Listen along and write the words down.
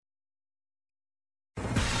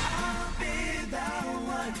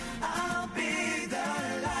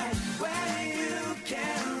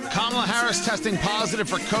Harris testing positive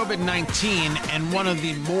for COVID-19, and one of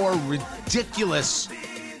the more ridiculous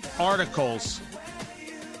articles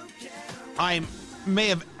I may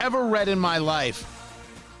have ever read in my life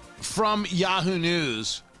from Yahoo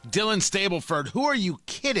News. Dylan Stableford, who are you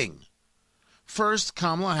kidding? First,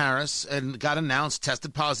 Kamala Harris got announced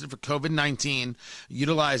tested positive for COVID-19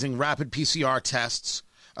 utilizing rapid PCR tests,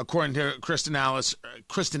 according to Kristen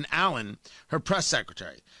Allen, her press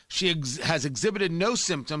secretary. She has exhibited no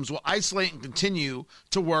symptoms, will isolate and continue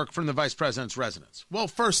to work from the vice president's residence. Well,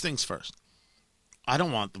 first things first. I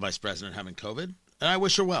don't want the vice president having COVID, and I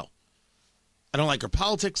wish her well. I don't like her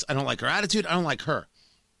politics. I don't like her attitude. I don't like her.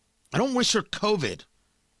 I don't wish her COVID.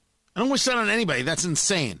 I don't wish that on anybody. That's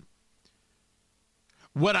insane.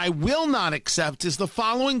 What I will not accept is the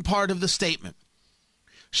following part of the statement.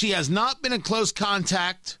 She has not been in close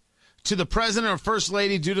contact to the president or first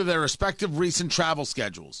lady due to their respective recent travel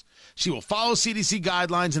schedules. She will follow CDC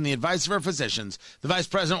guidelines and the advice of her physicians. The vice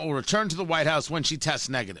president will return to the White House when she tests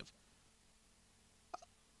negative.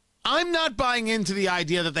 I'm not buying into the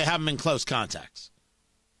idea that they haven't been close contacts.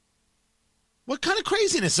 What kind of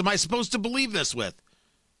craziness am I supposed to believe this with?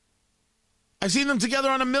 I've seen them together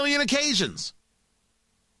on a million occasions.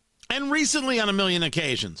 And recently on a million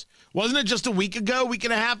occasions. Wasn't it just a week and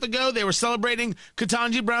a half ago, they were celebrating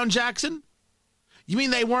Ketanji Brown Jackson? You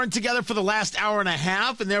mean they weren't together for the last hour and a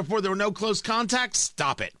half and therefore there were no close contacts?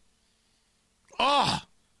 Stop it. Oh,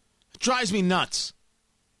 it drives me nuts.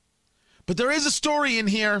 But there is a story in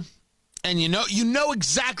here, and you know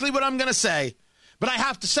exactly what I'm going to say, but I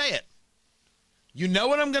have to say it. You know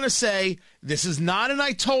what I'm going to say. This is not an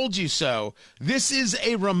I told you so. This is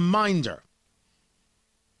a reminder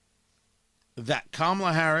that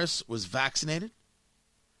Kamala Harris was vaccinated.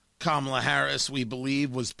 Kamala Harris, we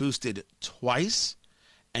believe, was boosted twice.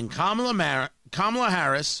 And Kamala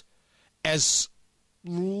Harris, as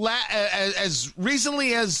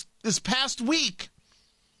recently as this past week,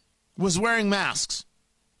 was wearing masks.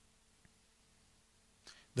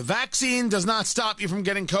 The vaccine does not stop you from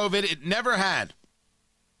getting COVID. It never had.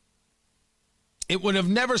 It would have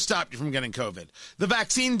never stopped you from getting COVID. The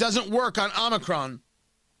vaccine doesn't work on Omicron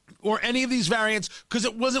or any of these variants because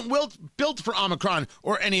it wasn't built for Omicron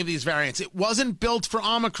or any of these variants. It wasn't built for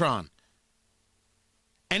Omicron.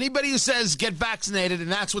 Anybody who says get vaccinated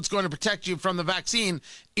and that's what's going to protect you from the vaccine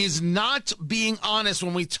is not being honest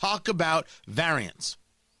when we talk about variants.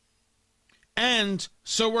 And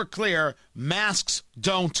so we're clear, masks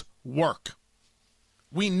don't work.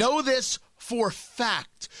 We know this for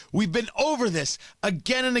fact. We've been over this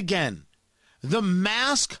again and again. The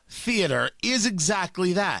mask theater is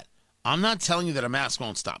exactly that. I'm not telling you that a mask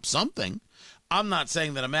won't stop something. I'm not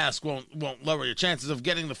saying that a mask won't lower your chances of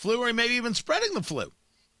getting the flu or maybe even spreading the flu.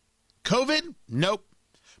 COVID? Nope.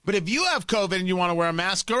 But if you have COVID and you want to wear a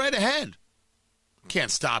mask, go right ahead.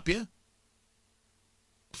 Can't stop you.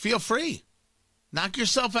 Feel free. Knock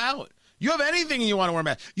yourself out. You have anything and you want to wear a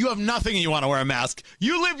mask. You have nothing and you want to wear a mask.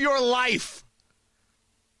 You live your life.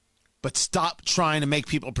 But stop trying to make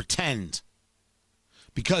people pretend.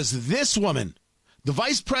 Because this woman, the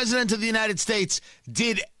vice president of the United States,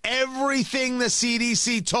 did everything the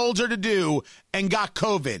CDC told her to do and got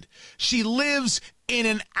COVID. She lives in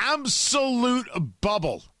an absolute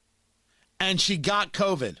bubble. And she got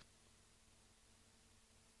COVID.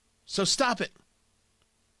 So stop it.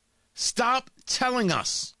 Stop telling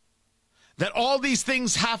us that all these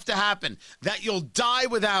things have to happen, that you'll die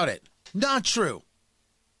without it. Not true.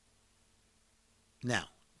 Now,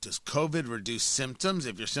 does COVID reduce symptoms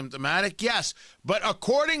if you're symptomatic? Yes, but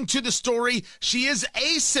according to the story, she is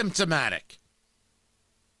asymptomatic.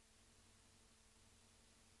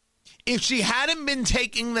 If she hadn't been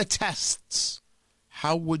taking the tests,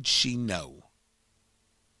 how would she know?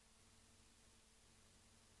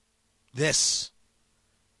 This.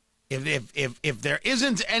 If there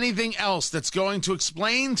isn't anything else that's going to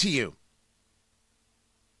explain to you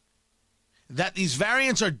that these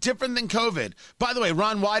variants are different than COVID. By the way,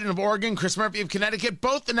 Ron Wyden of Oregon, Chris Murphy of Connecticut,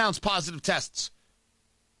 both announced positive tests.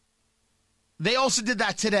 They also did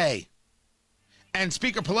that today. And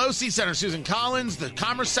Speaker Pelosi, Senator Susan Collins, the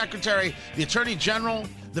Commerce Secretary, the Attorney General,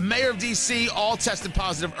 the Mayor of D.C. all tested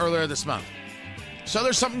positive earlier this month. So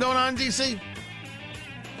there's something going on in D.C.?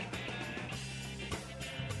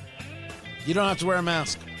 You don't have to wear a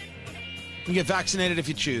mask. You can get vaccinated if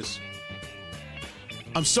you choose.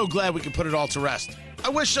 I'm so glad we can put it all to rest. I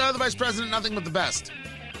wish the vice president nothing but the best.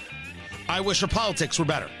 I wish her politics were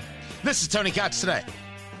better. This is Tony Katz Today.